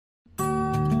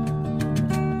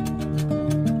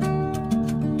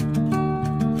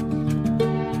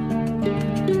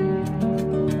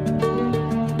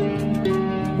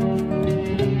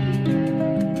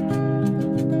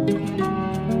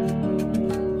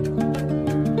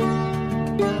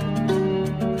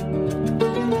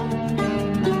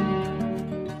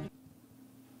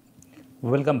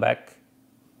Welcome back.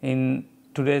 In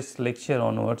today's lecture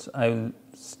onwards, I will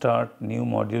start new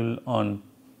module on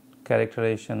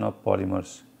characterization of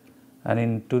polymers, and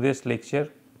in today's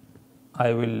lecture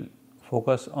I will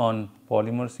focus on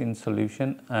polymers in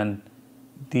solution, and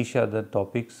these are the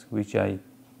topics which I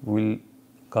will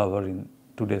cover in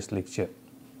today's lecture.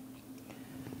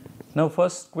 Now,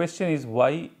 first question is,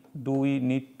 why do we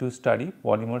need to study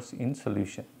polymers in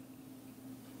solution?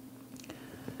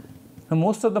 Now,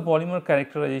 most of the polymer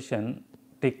characterization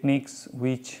techniques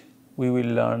which we will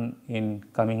learn in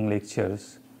coming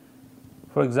lectures,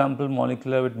 for example,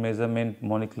 molecular weight measurement,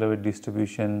 molecular weight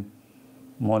distribution,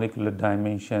 molecular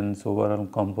dimensions, overall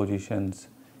compositions,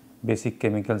 basic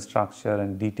chemical structure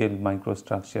and detailed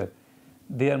microstructure,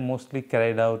 they are mostly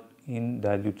carried out in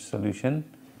dilute solution.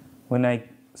 When I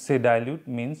say dilute,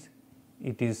 means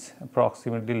it is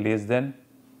approximately less than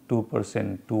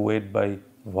 2% to weight by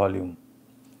volume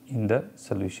in the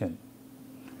solution.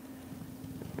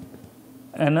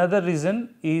 Another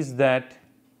reason is that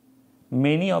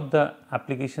many of the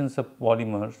applications of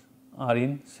polymers are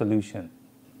in solution.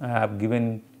 I have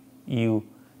given you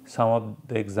some of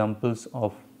the examples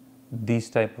of these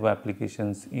type of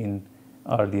applications in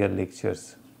earlier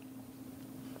lectures.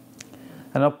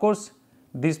 And of course,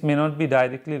 this may not be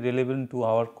directly relevant to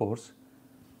our course,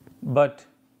 but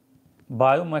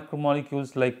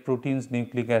biomacromolecules like proteins,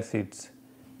 nucleic acids,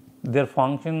 their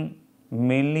function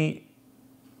mainly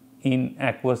in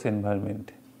aqueous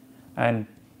environment, and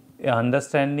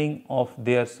understanding of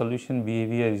their solution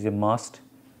behavior is a must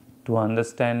to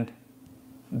understand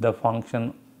the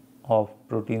function of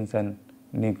proteins and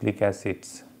nucleic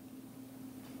acids.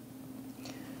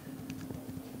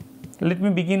 Let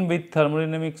me begin with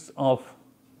thermodynamics of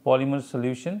polymer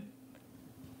solution.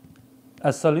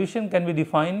 A solution can be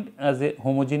defined as a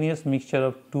homogeneous mixture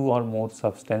of two or more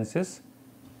substances,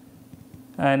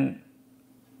 and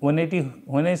when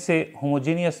I say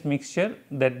homogeneous mixture,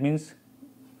 that means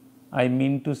I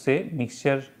mean to say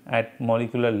mixture at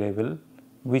molecular level,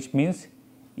 which means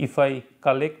if I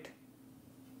collect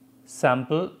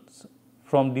samples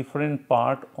from different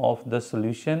part of the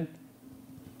solution,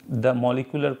 the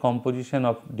molecular composition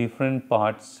of different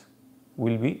parts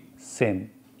will be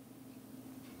same.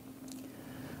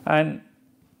 And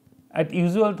at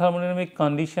usual thermodynamic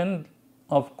condition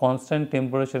of constant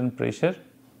temperature and pressure,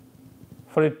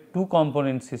 for a two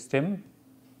component system,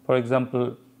 for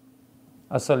example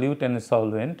a solute and a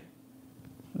solvent,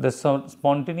 the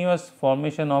spontaneous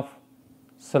formation of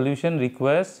solution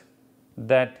requires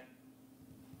that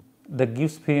the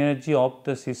Gibbs free energy of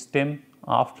the system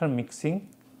after mixing,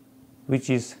 which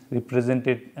is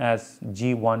represented as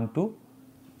G12,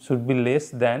 should be less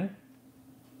than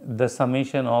the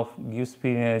summation of Gibbs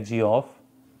free energy of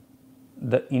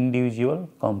the individual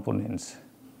components.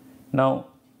 Now,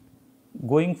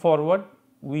 going forward,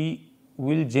 we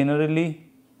will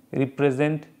generally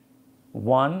represent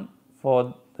 1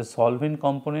 for the solvent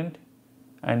component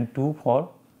and 2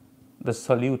 for the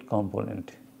solute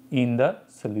component in the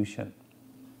solution,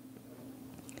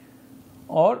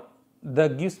 or the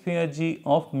Gibbs free energy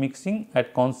of mixing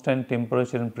at constant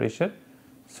temperature and pressure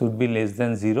should be less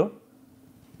than 0,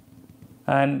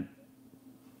 and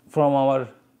from our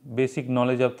basic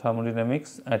knowledge of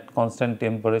thermodynamics, at constant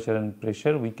temperature and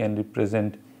pressure we can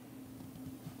represent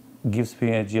Gibbs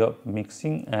free energy of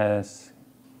mixing as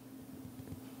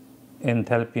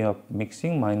enthalpy of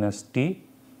mixing minus T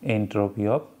entropy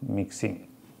of mixing,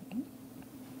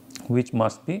 which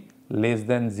must be less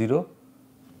than 0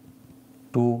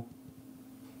 to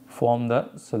form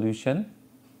the solution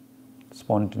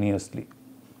spontaneously.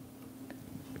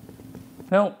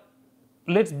 Now,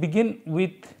 let us begin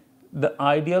with the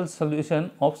ideal solution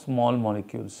of small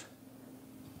molecules.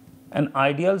 An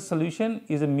ideal solution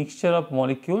is a mixture of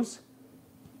molecules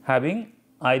having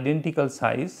identical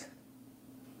size,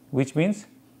 which means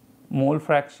mole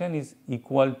fraction is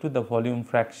equal to the volume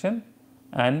fraction,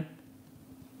 and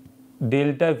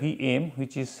delta Vm,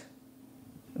 which is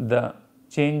the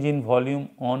change in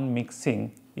volume on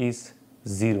mixing, is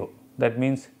 0. That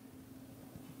means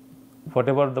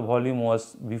whatever the volume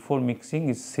was before mixing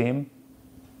is same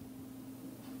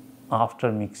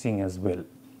after mixing as well,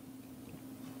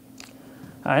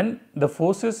 and the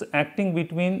forces acting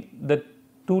between the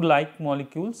two like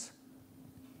molecules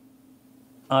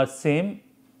are same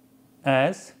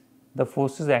as the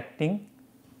forces acting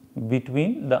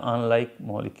between the unlike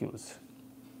molecules.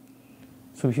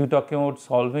 So, if you talk about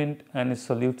solvent and a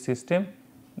solute system,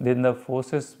 then the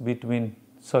forces between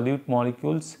solute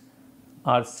molecules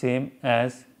are same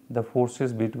as the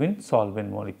forces between solvent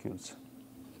molecules.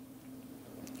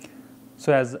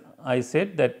 So, as I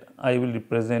said that I will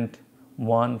represent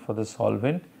 1 for the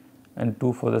solvent and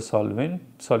 2 for the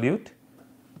solute.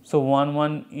 So,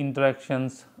 1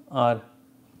 interactions are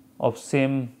of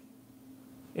same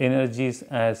energies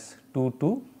as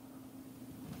 2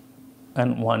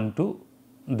 and 1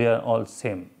 they are all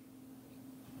same.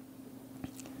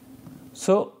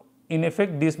 So, in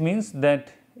effect this means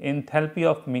that enthalpy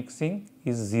of mixing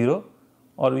is 0,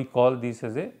 or we call this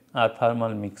as a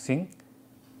athermal mixing,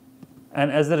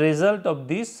 and as a result of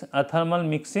this athermal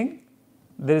mixing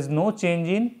there is no change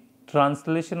in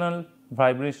translational,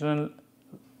 vibrational,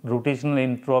 rotational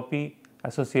entropy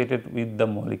associated with the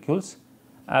molecules,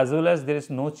 as well as there is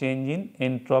no change in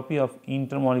entropy of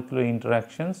intermolecular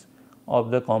interactions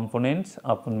of the components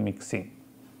upon mixing.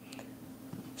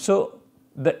 So,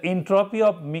 the entropy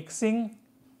of mixing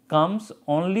comes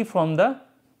only from the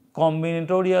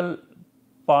combinatorial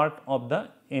part of the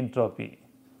entropy.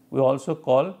 We also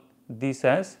call this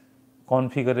as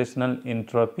configurational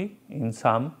entropy in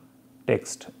some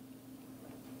text.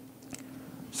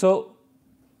 So,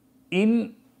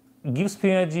 in Gibbs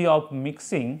free energy of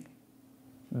mixing,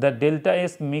 the delta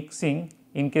S mixing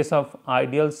in case of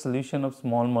ideal solution of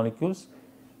small molecules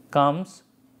comes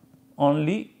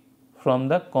only from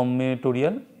the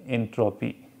combinatorial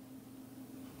entropy.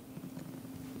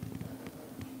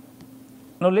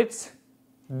 Now, let us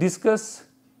discuss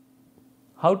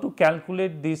how to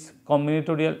calculate this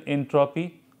combinatorial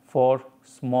entropy for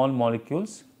small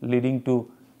molecules leading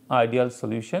to ideal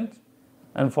solutions,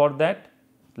 and for that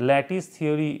lattice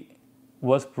theory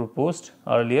was proposed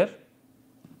earlier,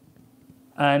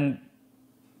 and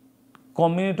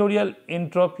combinatorial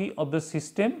entropy of the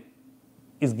system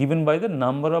is given by the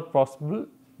number of possible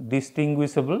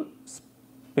distinguishable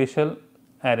special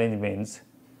arrangements,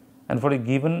 and for a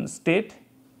given state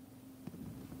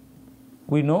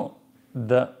we know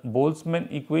the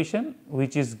Boltzmann equation,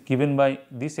 which is given by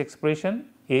this expression.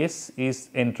 S is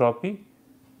entropy,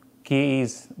 K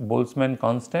is Boltzmann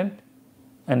constant,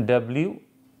 and W,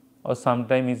 or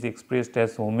sometimes is expressed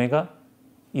as omega,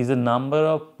 is a number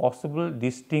of possible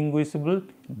distinguishable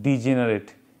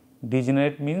degenerate.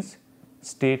 Degenerate means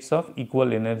states of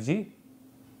equal energy.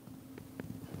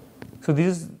 So,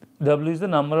 this is W is the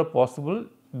number of possible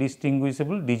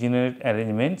distinguishable degenerate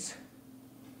arrangements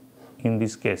in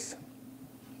this case.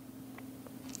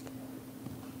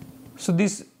 So,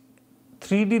 this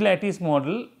 3D lattice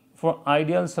model for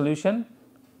ideal solution,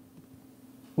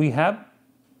 we have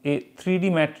a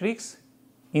 3D matrix.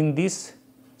 In this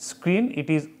screen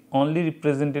it is only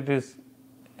represented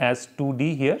as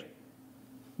 2D here,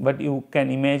 but you can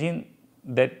imagine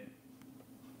that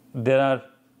there are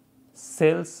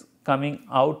cells coming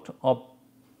out of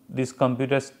this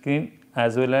computer screen,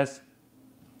 as well as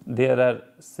there are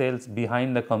cells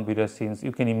behind the computer scenes.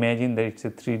 You can imagine that it is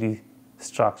a 3D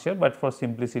structure, but for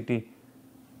simplicity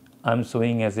I am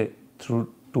showing as a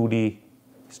 2D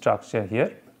structure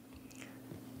here.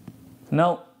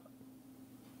 Now,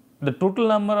 the total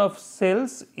number of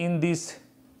cells in this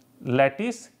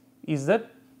lattice is the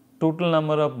total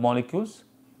number of molecules,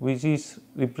 which is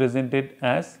represented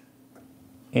as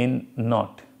N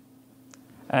naught,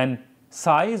 and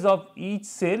size of each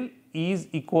cell is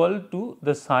equal to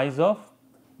the size of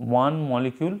one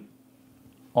molecule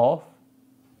of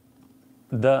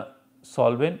the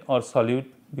solvent or solute,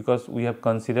 because we have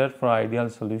considered for ideal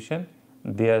solution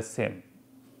they are same.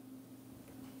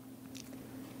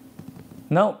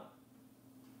 Now,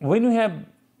 when we have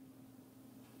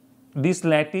this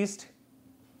lattice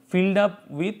filled up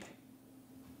with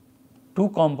two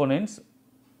components,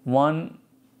 one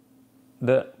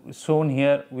the shown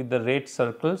here with the red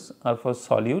circles are for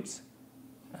solutes,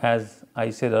 as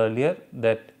I said earlier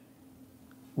that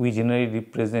we generally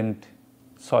represent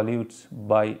solutes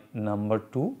by number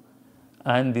 2,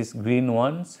 and these green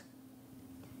ones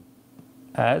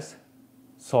as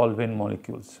solvent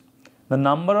molecules. The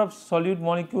number of solute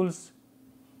molecules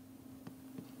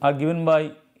are given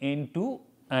by N2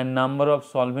 and number of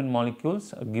solvent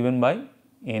molecules are given by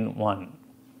N1.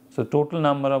 So, total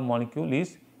number of molecule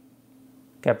is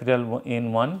capital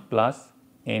N1 plus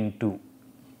N2.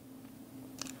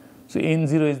 So,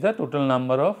 N0 is the total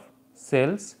number of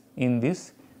cells in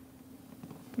this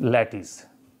lattice,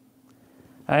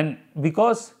 and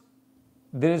because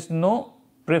there is no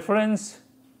preference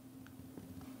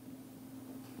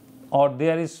or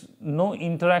there is no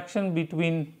interaction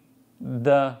between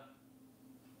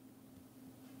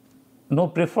no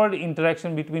preferred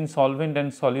interaction between solvent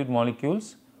and solute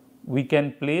molecules, we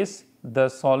can place the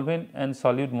solvent and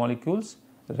solute molecules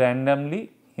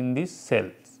randomly in these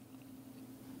cells.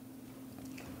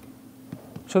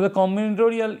 So, the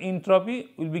combinatorial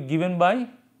entropy will be given by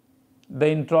the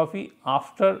entropy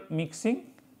after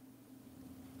mixing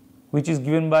which is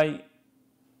given by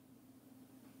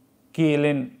K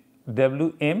ln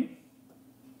Wm,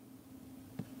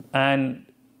 and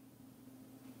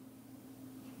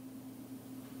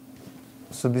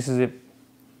so this is a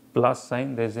plus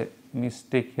sign, there is a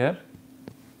mistake here.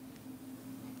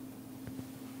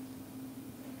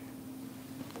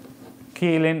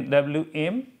 K ln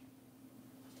Wm,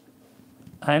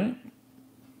 and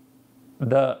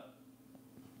the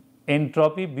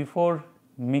entropy before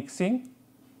mixing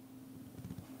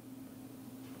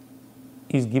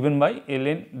is given by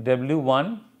ln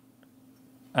W1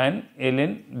 and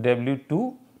ln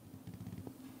W2,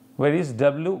 whereas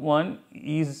W1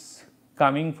 is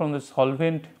coming from the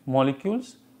solvent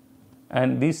molecules,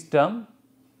 and this term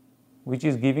which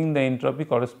is giving the entropy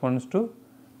corresponds to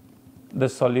the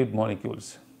solid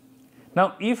molecules.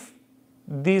 Now, if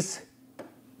this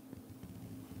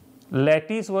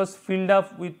lattice was filled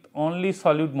up with only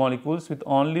solid molecules with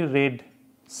only red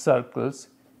circles,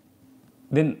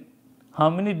 then how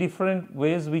many different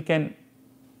ways we can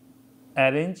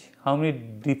arrange, how many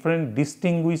different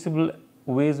distinguishable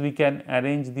ways we can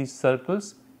arrange these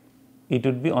circles? It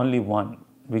would be only one,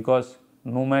 because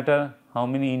no matter how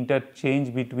many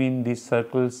interchange between these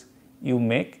circles you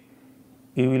make,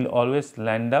 you will always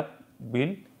land up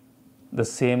with the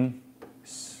same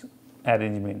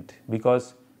arrangement,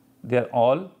 because they are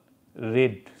all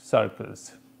red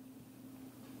circles.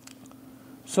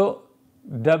 So,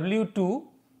 W2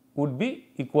 would be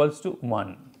equals to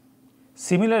 1.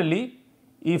 Similarly,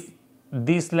 if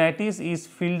this lattice is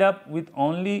filled up with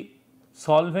only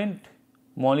solvent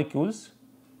molecules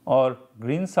or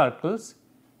green circles,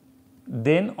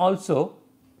 then also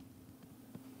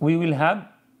we will have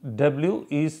W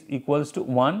is equals to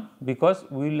 1, because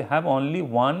we will have only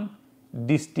one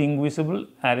distinguishable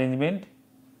arrangement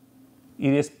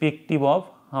irrespective of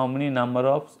how many number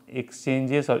of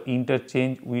exchanges or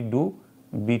interchange we do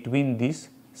between these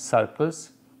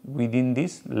circles within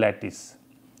this lattice.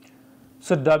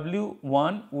 So,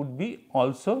 W1 would be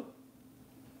also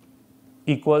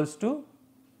equals to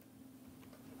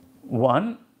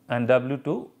 1 and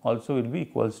W2 also will be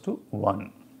equals to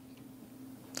 1.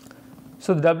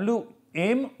 So,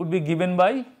 Wm would be given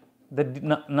by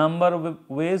the number of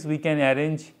ways we can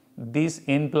arrange these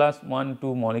n plus 1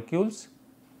 2 molecules,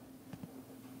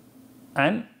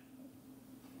 and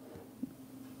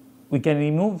we can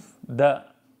remove the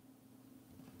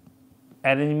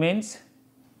arrangements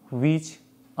which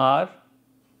are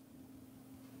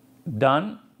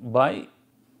done by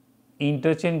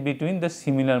interchange between the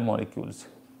similar molecules.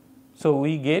 So,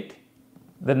 we get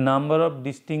the number of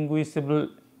distinguishable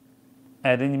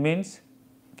arrangements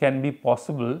can be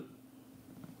possible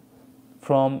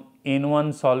from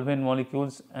N1 solvent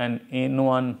molecules and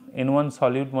N1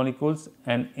 solute molecules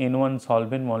and N1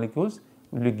 solvent molecules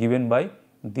will be given by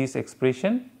this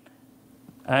expression,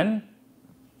 and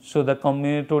so the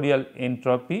combinatorial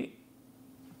entropy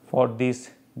for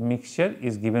this mixture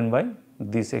is given by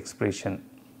this expression.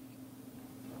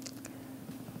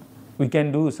 We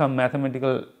can do some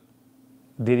mathematical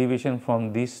derivation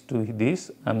from this to this.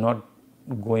 I am not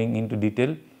going into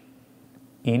detail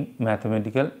in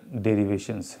mathematical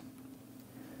derivations.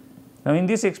 Now, in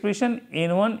this expression,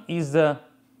 N1 is the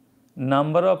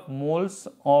number of moles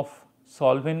of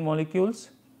solvent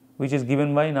molecules, which is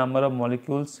given by number of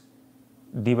molecules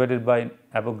divided by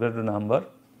Avogadro number.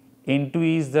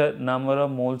 N2 is the number of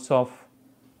moles of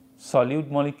solute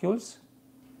molecules,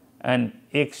 and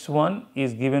X1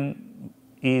 is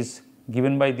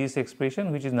given by this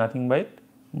expression, which is nothing but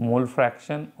mole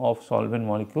fraction of solvent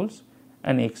molecules,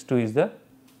 and X2 is the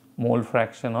mole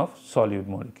fraction of solute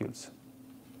molecules.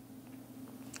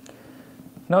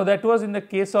 Now, that was in the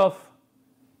case of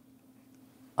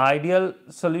ideal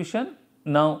solution.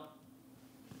 Now,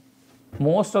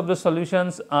 most of the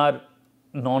solutions are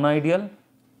non-ideal,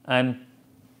 and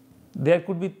there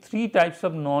could be three types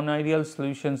of non-ideal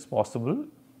solutions possible.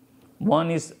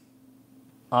 One is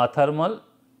athermal,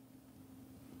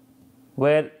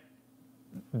 where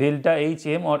delta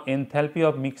Hm or enthalpy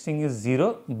of mixing is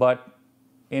 0, but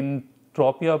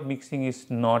entropy of mixing is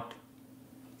not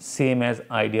same as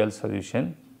ideal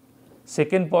solution.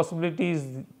 Second possibility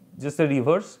is just the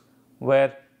reverse,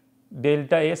 where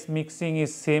delta S mixing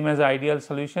is same as ideal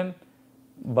solution,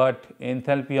 but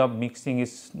enthalpy of mixing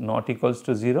is not equals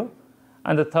to 0.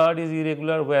 And the third is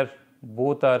irregular, where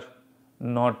both are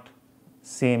not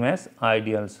same as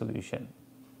ideal solution.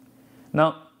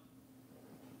 Now,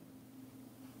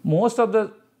 most of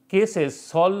the cases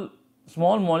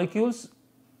small molecules,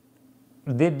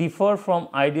 they differ from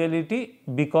ideality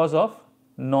because of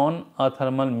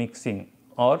non-athermal mixing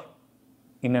or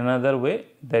in another way,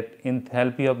 that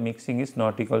enthalpy of mixing is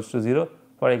not equals to 0.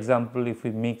 For example, if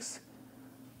we mix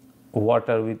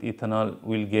water with ethanol,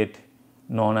 we will get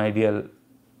non-ideal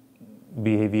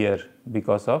behavior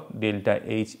because of delta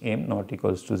Hm not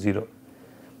equals to 0.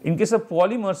 In case of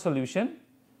polymer solution,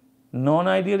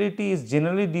 non-ideality is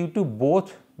generally due to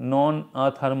both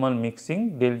non-thermal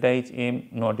mixing delta Hm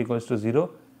not equals to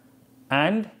 0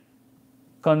 and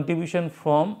contribution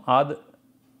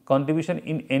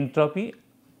in entropy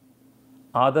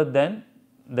other than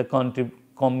the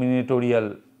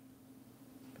combinatorial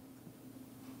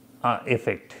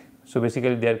effect. So,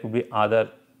 basically there could be other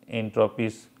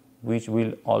entropies which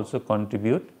will also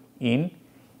contribute in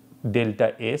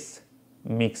delta S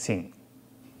mixing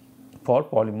for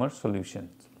polymer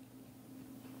solutions.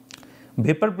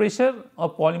 Vapor pressure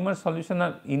of polymer solution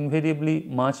are invariably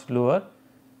much lower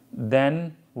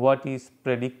than what is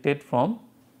predicted from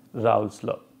Raoult's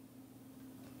law.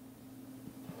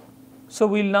 So,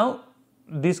 we will now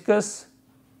discuss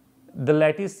the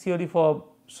lattice theory for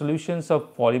solutions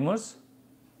of polymers,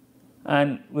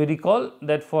 and we recall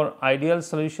that for ideal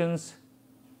solutions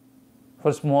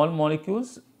for small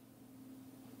molecules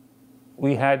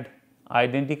we had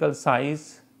identical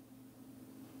size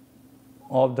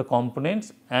of the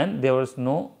components and there was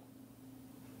no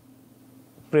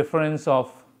preference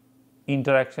of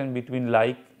interaction between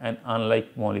like and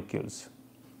unlike molecules.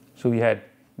 So, we had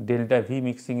delta V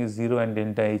mixing is 0 and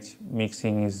delta H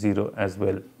mixing is 0 as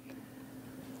well.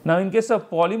 Now, in case of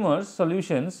polymer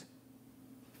solutions,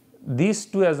 these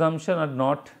two assumptions are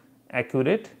not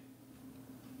accurate,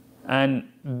 and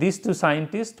these two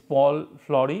scientists, Paul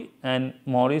Flory and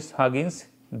Maurice Huggins,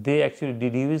 they actually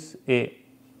deduce a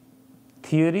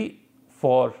theory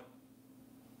for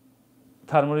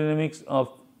thermodynamics of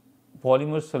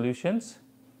polymer solutions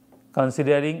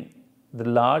considering the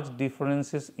large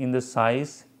differences in the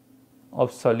size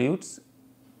of solutes,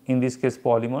 in this case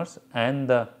polymers, and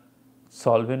the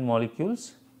solvent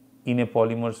molecules in a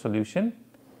polymer solution,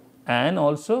 and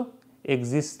also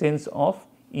existence of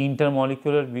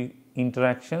intermolecular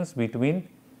interactions between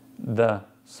the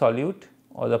solute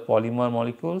or the polymer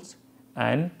molecules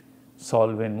and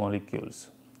solvent molecules.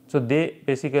 So, they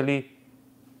basically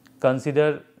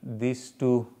consider these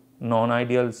two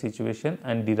non-ideal situation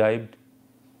and derived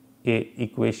a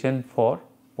equation for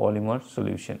polymer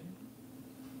solution.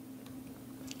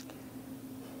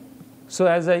 So,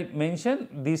 as I mentioned,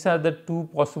 these are the two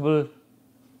possible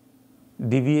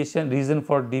reason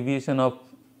for deviation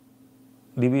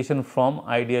from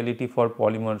ideality for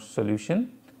polymer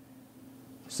solution.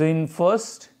 So, in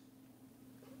first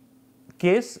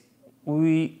case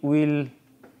we will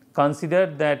consider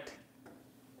that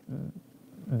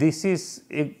this is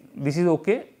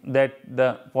okay, that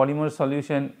the polymer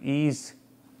solution is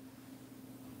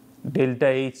delta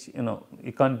H,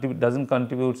 it does not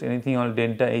contribute anything on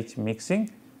delta H mixing.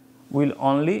 We will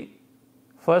only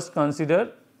first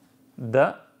consider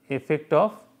the effect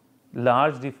of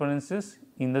large differences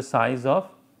in the size of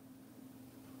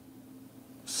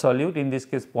solute, in this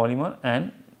case polymer,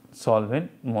 and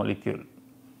solvent molecule.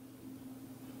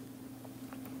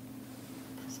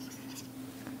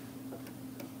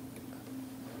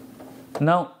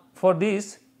 Now, for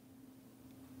this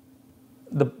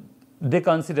they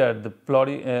considered, the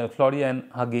Flory and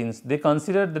Huggins, they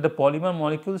considered that the polymer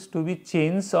molecules to be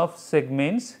chains of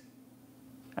segments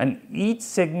and each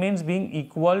segments being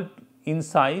equal in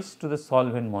size to the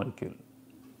solvent molecule.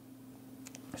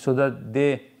 So, that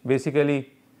they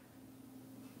basically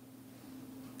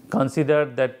consider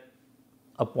that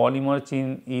a polymer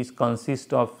chain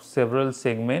consists of several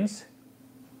segments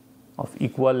of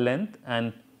equal length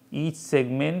and each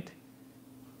segment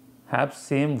have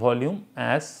same volume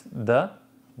as the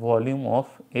volume of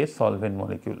a solvent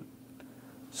molecule.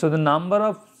 So, the number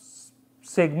of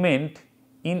segment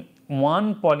in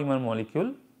one polymer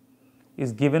molecule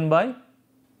is given by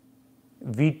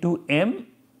V2m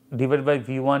divided by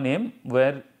V1m,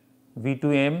 where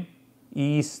V2m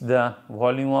is the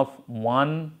volume of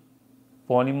one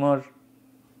polymer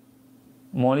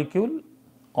molecule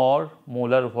or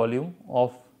molar volume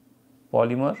of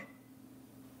polymer,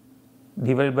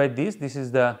 divided by this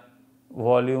is the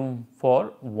volume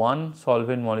for one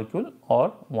solvent molecule or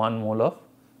 1 mole of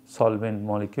solvent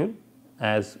molecule,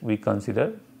 as we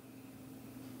consider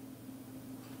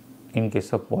in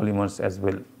case of polymers as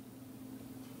well.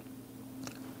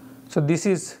 So, this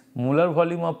is molar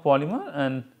volume of polymer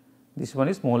and this one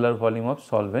is molar volume of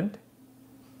solvent.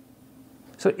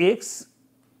 So, X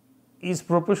is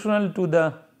proportional to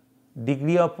the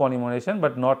degree of polymerization,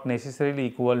 but not necessarily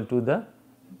equal to the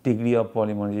degree of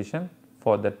polymerization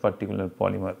for that particular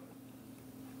polymer.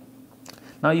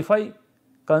 Now, if I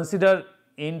consider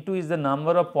N2 is the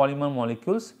number of polymer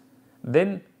molecules,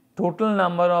 then total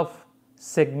number of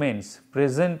segments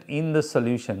present in the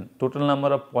solution, total number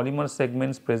of polymer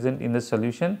segments present in the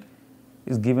solution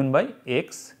is given by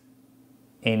X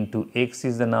N2. X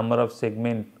is the number of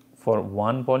segment for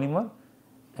one polymer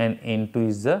and N2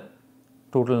 is the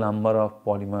total number of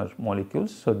polymer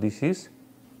molecules. So, this is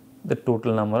the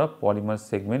total number of polymer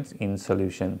segments in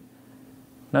solution.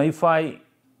 Now, if I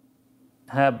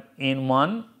have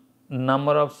N1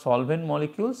 number of solvent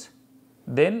molecules,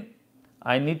 then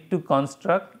I need to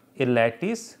construct a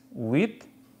lattice with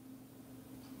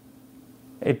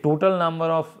a total number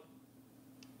of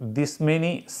this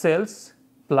many cells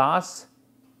plus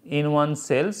N1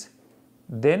 cells,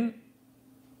 then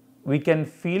we can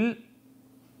fill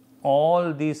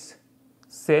all these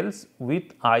cells with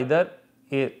either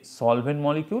a solvent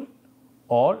molecule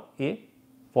or a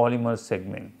polymer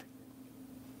segment.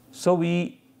 So,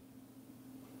 we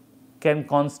can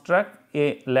construct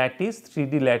a lattice,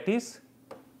 3D lattice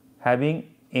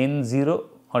having N0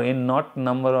 or N0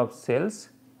 number of cells,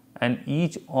 and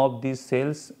each of these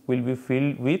cells will be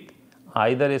filled with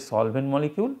either a solvent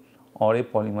molecule or a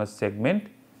polymer segment.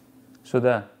 So,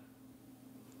 the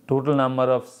total number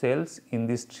of cells in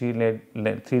this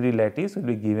 3D lattice will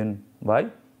be given by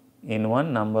N1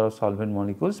 number of solvent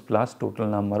molecules plus total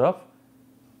number of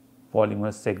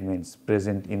polymer segments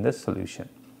present in the solution.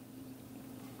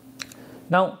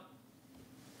 Now,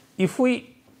 if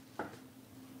we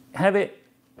have a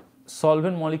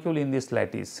solvent molecule in this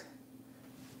lattice,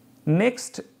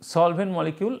 next solvent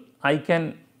molecule I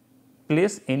can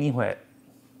place anywhere.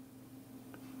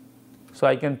 So,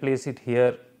 I can place it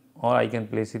here or I can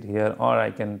place it here or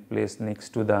I can place next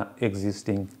to the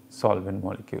existing solvent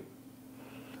molecule.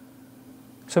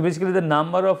 So, basically the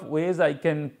number of ways I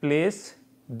can place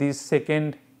this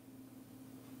second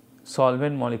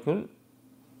solvent molecule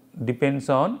depends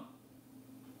on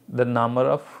the number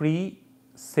of free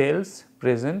cells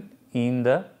present in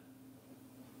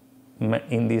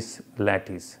this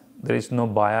lattice. There is no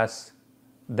bias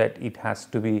that it has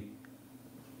to be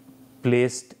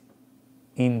placed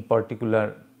in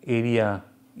particular area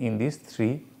in these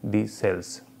 3D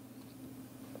cells.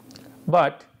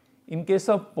 But in case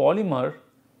of polymer,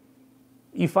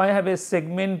 if I have a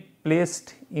segment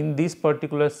placed in this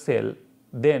particular cell,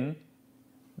 then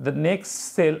the next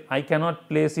cell I cannot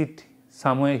place it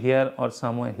somewhere here or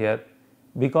somewhere here,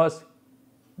 because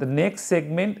the next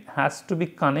segment has to be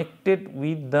connected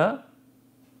with the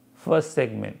first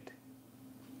segment.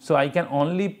 So, I can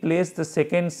only place the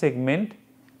second segment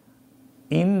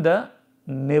in the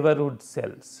neighborhood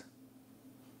cells,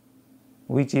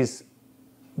 which is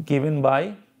given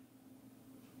by,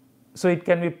 so it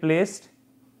can be placed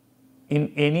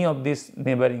in any of these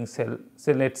neighboring cell.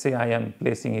 So, let us say I am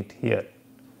placing it here.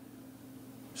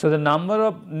 So, the number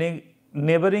of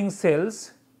neighboring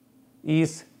cells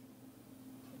is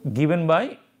given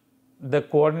by the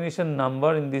coordination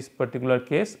number in this particular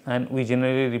case, and we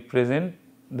generally represent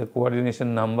the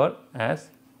coordination number as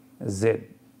Z.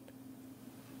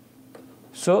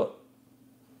 So,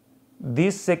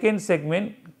 this second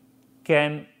segment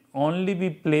can only be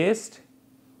placed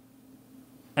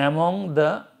among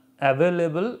the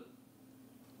available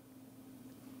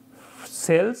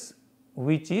cells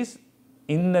which is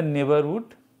in the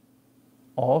neighborhood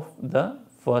of the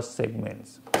first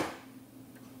segments.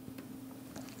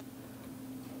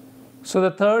 So,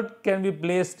 the third can be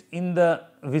placed in the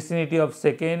vicinity of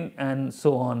second and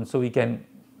so on. So, we can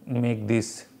make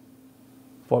this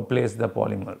for place the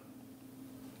polymer.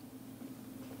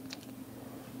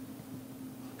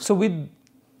 So, with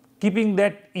keeping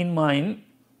that in mind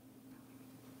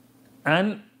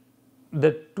and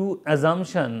the two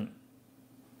assumption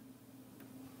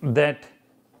that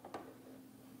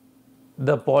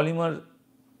the polymer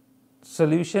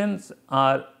solutions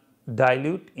are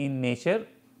dilute in nature,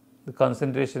 the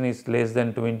concentration is less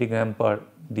than 20 gram per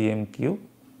dm cube,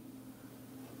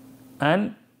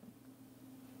 and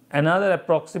another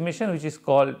approximation which is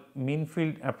called mean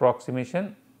field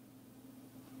approximation,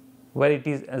 where it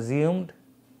is assumed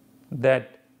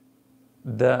that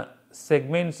the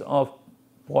segments of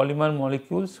polymer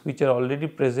molecules which are already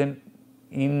present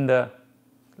in the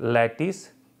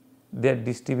lattice, they are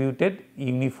distributed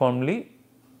uniformly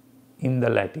in the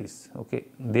lattice. Okay.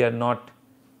 They are not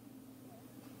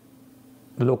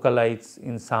localized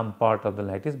in some part of the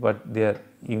lattice, but they are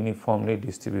uniformly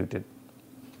distributed.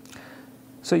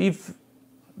 So, if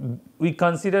we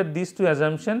consider these two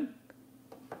assumptions,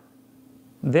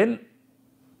 then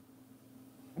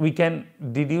we can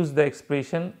deduce the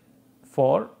expression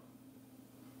for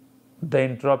the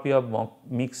entropy of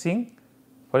mixing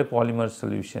for a polymer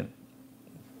solution.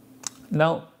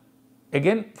 Now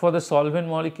again for the solvent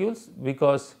molecules,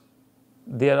 because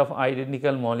they are of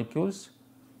identical molecules,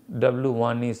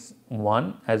 W1 is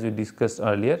 1 as we discussed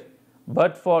earlier,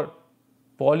 but for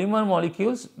polymer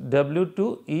molecules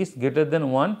W2 is greater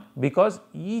than 1 because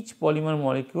each polymer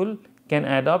molecule can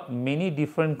adopt many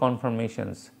different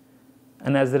conformations,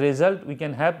 and as a result we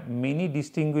can have many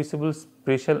distinguishable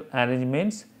spatial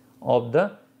arrangements of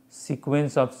the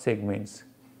sequence of segments.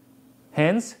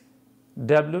 Hence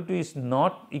W2 is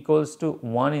not equals to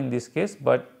 1 in this case,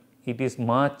 but it is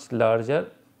much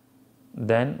larger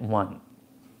than 1.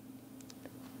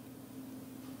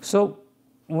 So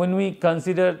when we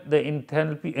consider the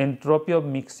entropy of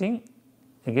mixing,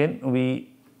 again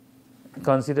we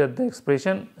consider the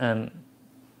expression, and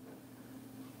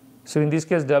so in this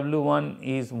case W1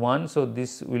 is 1, so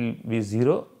this will be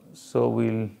 0. So we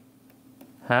will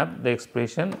have the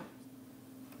expression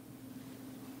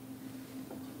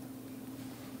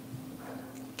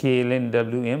K ln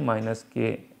Wm minus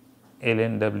K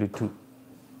ln W2.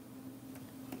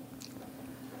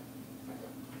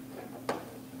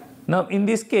 Now in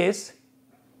this case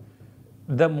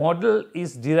the model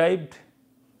is derived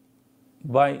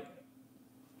by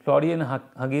Flory and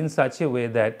Huggins such a way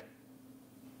that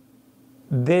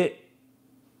they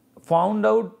found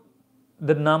out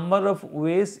the number of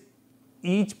ways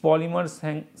each polymer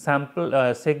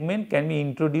sample segment can be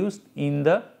introduced in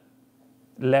the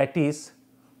lattice,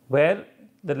 where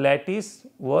the lattice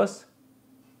was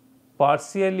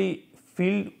partially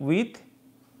filled with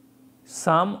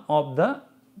some of the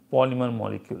polymer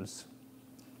molecules.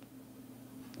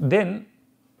 Then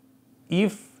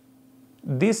if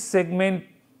this segment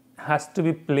has to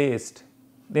be placed,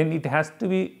 then it has to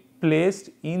be placed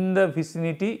in the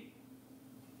vicinity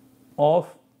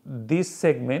of this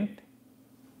segment.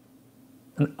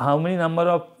 And how many number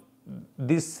of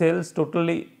these cells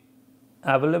totally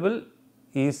available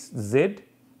is Z,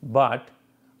 but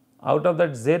out of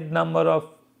that Z number of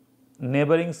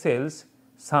neighboring cells,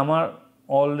 some are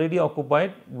already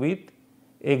occupied with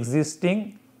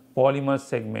existing polymer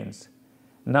segments.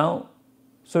 Now,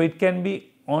 so it can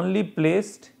be only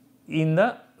placed in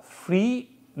the free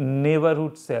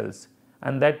neighborhood cells,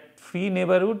 and that free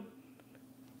neighborhood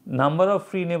number of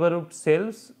free neighborhood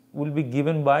cells will be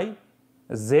given by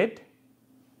Z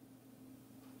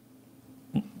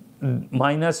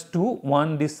minus 2,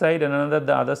 one this side and another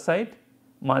the other side,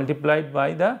 multiplied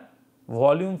by the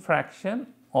volume fraction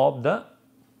of the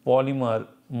polymer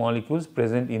molecules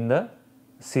present in the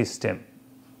system.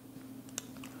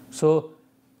 So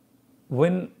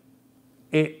when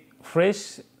a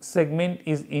fresh segment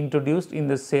is introduced in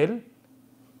the cell,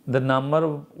 the number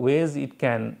of ways it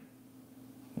can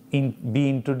be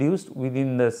introduced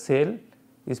within the cell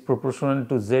is proportional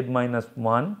to Z minus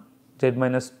 1, Z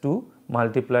minus 2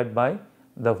 multiplied by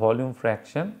the volume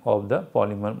fraction of the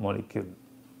polymer molecule.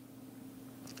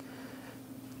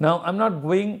 Now I am not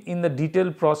going in the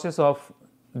detailed process of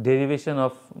derivation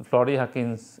of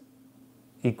Flory-Huggins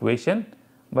equation,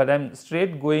 but I am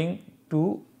straight going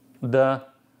to the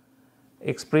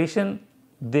expression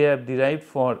they have derived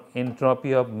for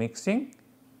entropy of mixing,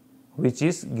 which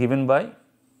is given by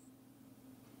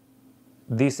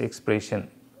this expression.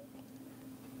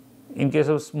 In case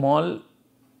of small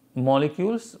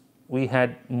molecules we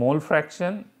had mole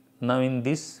fraction. Now in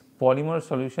this polymer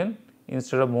solution,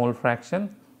 instead of mole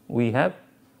fraction we have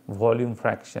volume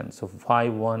fraction. So phi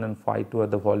 1 and phi 2 are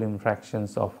the volume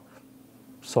fractions of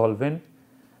solvent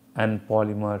and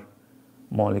polymer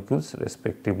molecules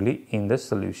respectively in the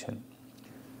solution.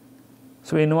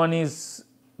 So N1 is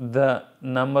the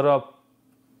number of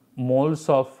moles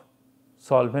of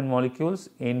solvent molecules,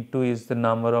 N2 is the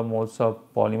number of moles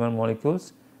of polymer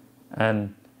molecules,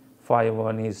 and phi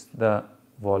 1 is the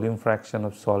volume fraction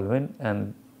of solvent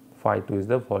and phi 2 is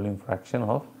the volume fraction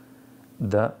of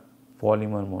the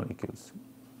polymer molecules.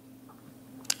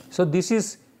 So this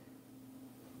is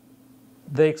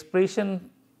the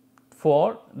expression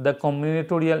for the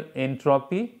combinatorial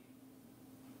entropy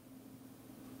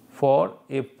for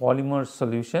a polymer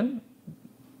solution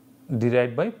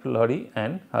derived by Flory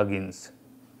and Huggins.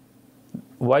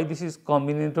 Why this is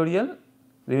combinatorial?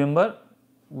 Remember,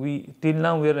 till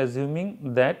now we are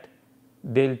assuming that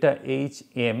delta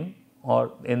Hm or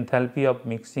enthalpy of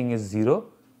mixing is 0.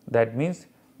 That means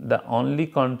the only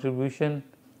contribution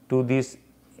to this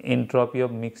entropy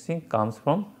of mixing comes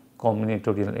from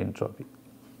combinatorial entropy.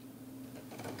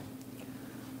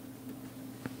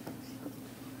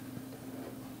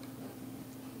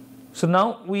 So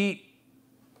now we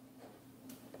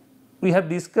have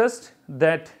discussed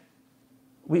that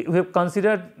we have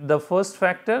considered the first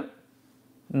factor.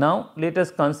 Now let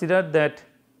us consider that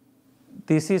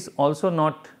this is also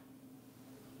not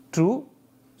true.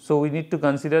 So, we need to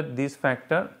consider this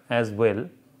factor as well,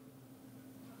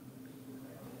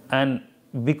 and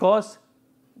because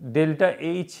delta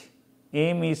H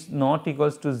m is not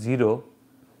equals to 0,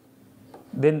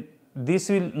 then this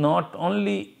will not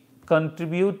only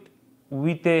contribute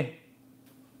with a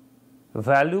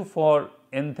value for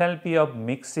enthalpy of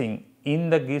mixing in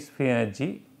the Gibbs free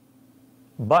energy,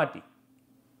 but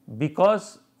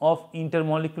because of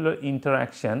intermolecular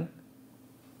interaction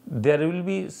there will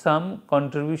be some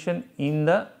contribution in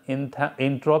the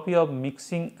entropy of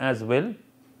mixing as well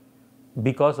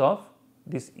because of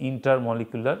this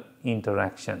intermolecular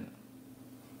interaction.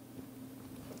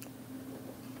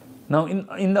 Now,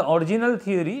 in the original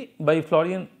theory by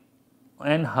Flory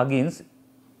and Huggins,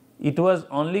 it was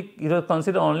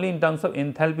considered only in terms of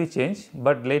enthalpy change,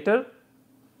 but later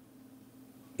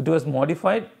it was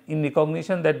modified in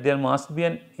recognition that there must be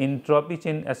an entropy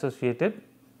change associated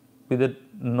with the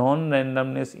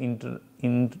non-randomness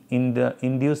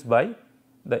induced by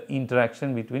the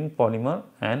interaction between polymer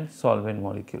and solvent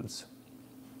molecules.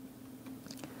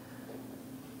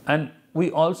 And we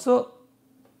also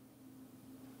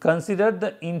considered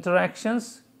the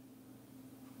interactions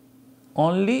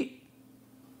only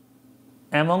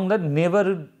among the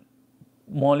neighborhood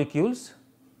molecules,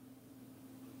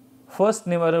 first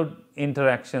neighborhood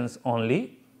interactions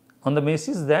only, on the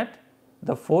basis that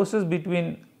the forces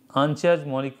between uncharged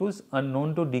molecules are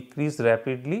known to decrease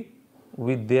rapidly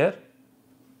with their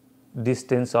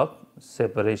distance of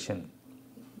separation.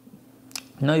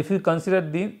 Now, if you consider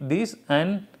this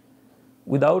and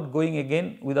without going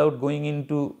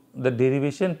into the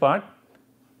derivation part,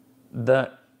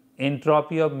 the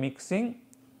entropy of mixing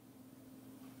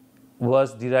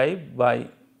was derived by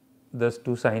those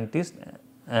two scientists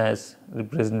as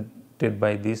represented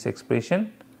by this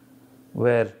expression,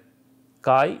 where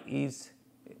chi is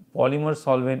polymer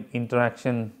solvent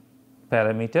interaction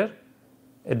parameter,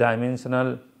 a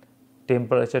dimensional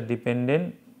temperature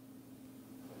dependent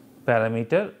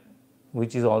parameter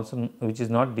which is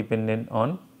not dependent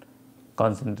on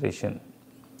concentration.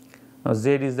 Now,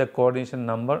 Z is the coordination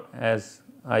number as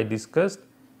I discussed,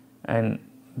 and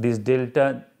this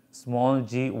delta small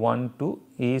g 1 2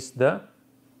 is the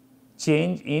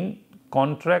change in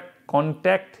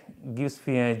contact Gibbs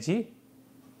free energy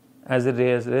as a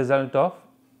result of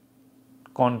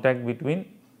contact between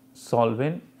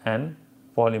solvent and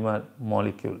polymer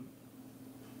molecule.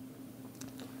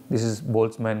 This is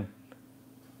Boltzmann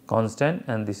constant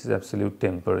and this is absolute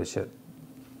temperature.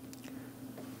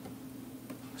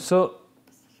 So,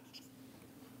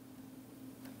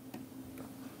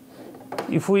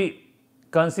 if we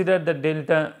consider the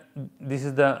delta, this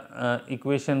is the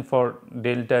equation for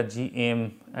delta G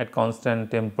m at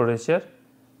constant temperature,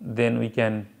 then we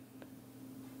can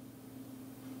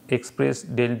express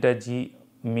delta G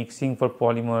mixing for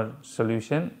polymer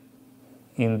solution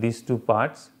in these two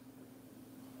parts.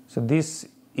 So, this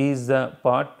is the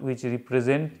part which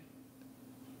represent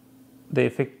the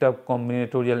effect of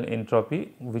combinatorial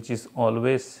entropy, which is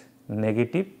always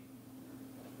negative.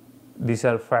 These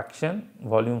are fraction,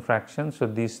 volume fraction. So,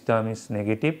 this term is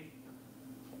negative,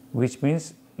 which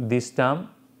means this term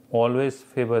always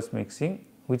favors mixing,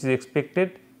 which is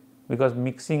expected because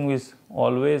mixing will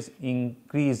always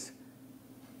increase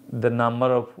the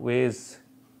number of ways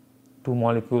two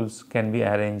molecules can be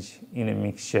arranged in a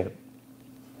mixture.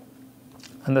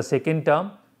 And the second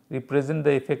term represent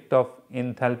the effect of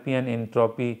enthalpy and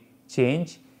entropy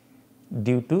change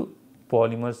due to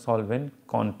polymer solvent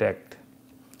contact,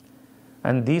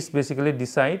 and this basically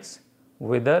decides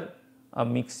whether a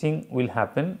mixing will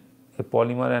happen, a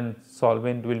polymer and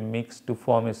solvent will mix to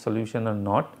form a solution or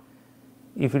not.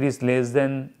 If it is less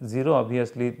than 0,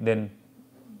 obviously then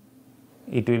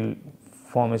it will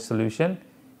form a solution.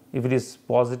 If it is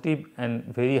positive and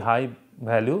very high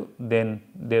value, then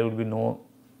there will be no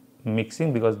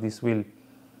mixing because this will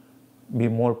be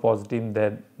more positive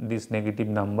than this negative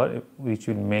number, which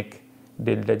will make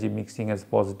delta G mixing as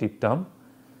positive term.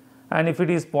 And if it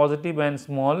is positive and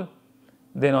small,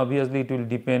 then obviously it will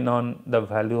depend on the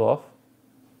value of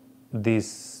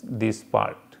this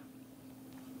part.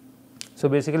 So,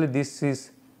 basically this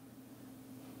is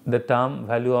the term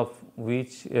value of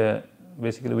which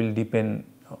basically will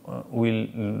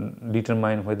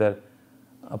determine whether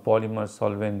a polymer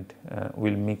solvent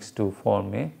will mix to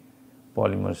form a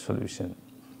polymer solution.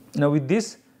 Now, with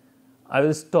this I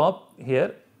will stop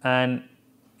here, and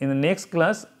in the next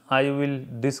class I will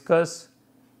discuss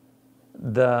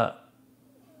the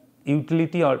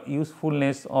utility or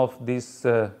usefulness of this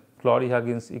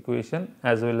Flory-Huggins equation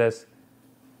as well as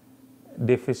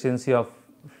deficiency of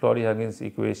Flory-Huggins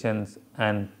equations,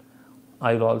 and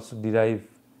I will also derive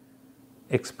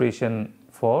expression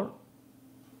for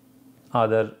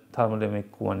other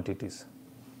thermodynamic quantities.